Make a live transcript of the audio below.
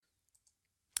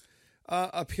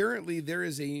Apparently, there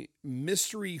is a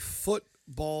mystery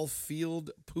football field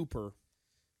pooper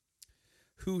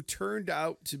who turned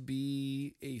out to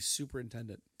be a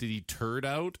superintendent. Did he turd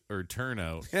out or turn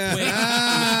out? Wait.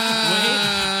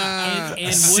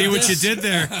 And See what you did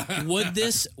there. Would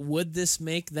this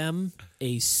make them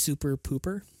a super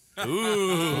pooper?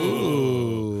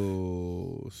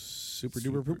 Ooh. Super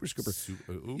duper pooper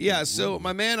scooper. Yeah, so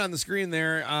my man on the screen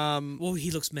there, Well, he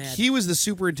looks mad. he was the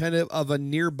superintendent of a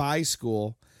nearby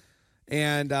school.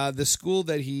 And the school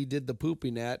that he did the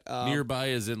pooping at. Nearby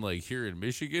is in like here in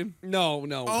Michigan? No.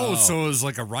 Oh, so it was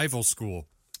like a rival school.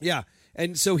 Yeah.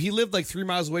 And so he lived like 3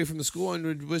 miles away from the school and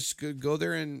would just go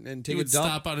there and take He a would dump.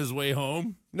 stop on his way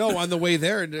home? No, on the way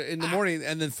there in the morning.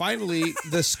 And then finally,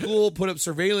 the school put up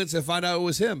surveillance and found out it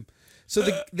was him. So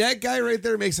that guy right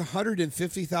there makes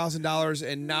 $150,000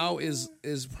 and now is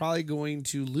probably going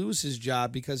to lose his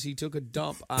job because he took a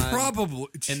dump on. Probably.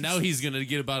 And now he's going to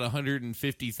get about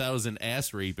 150,000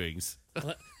 ass rapings.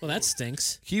 Well, that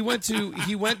stinks. He went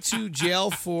to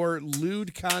jail for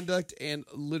lewd conduct and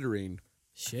littering.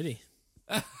 Shitty.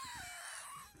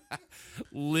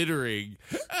 Littering.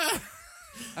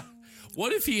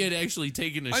 What if he had actually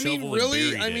taken a I shovel mean,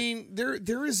 really? and I buried it? mean,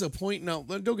 there is a point. Now,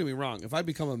 don't get me wrong. If I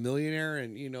become a millionaire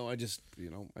and I just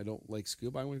I don't like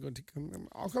scuba, I'm going to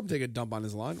I'll come take a dump on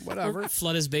his lawn. Whatever.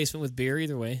 Flood his basement with beer.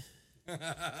 Either way.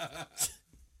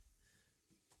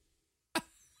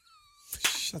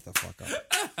 Shut the fuck up.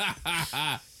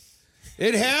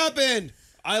 It happened.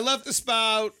 I left the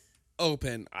spout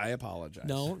open. I apologize.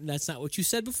 No, that's not what you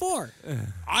said before.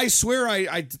 I swear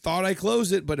I thought I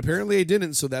closed it, but apparently I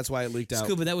didn't, so that's why it leaked out.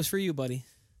 Scuba, that was for you, buddy.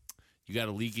 You got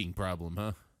a leaking problem,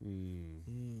 huh?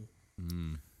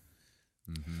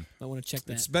 I want to check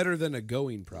that. It's better than a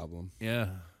going problem Yeah.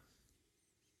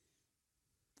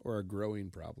 or a growing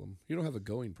problem. You don't have a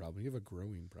going problem. You have a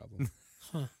growing problem.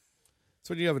 Huh. It's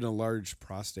when you have an enlarged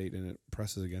prostate and it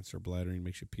presses against your bladder and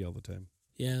makes you pee all the time.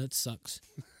 Yeah, that sucks.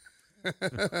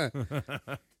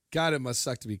 God, it must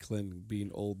suck to be Clint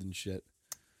being old and shit.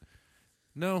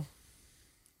 No.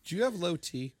 Do you have low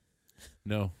T?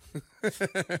 No.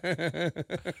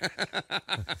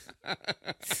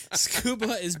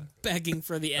 Scuba is begging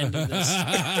for the end of this.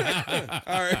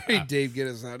 All right, Dave, get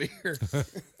us out of here.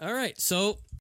 All right, so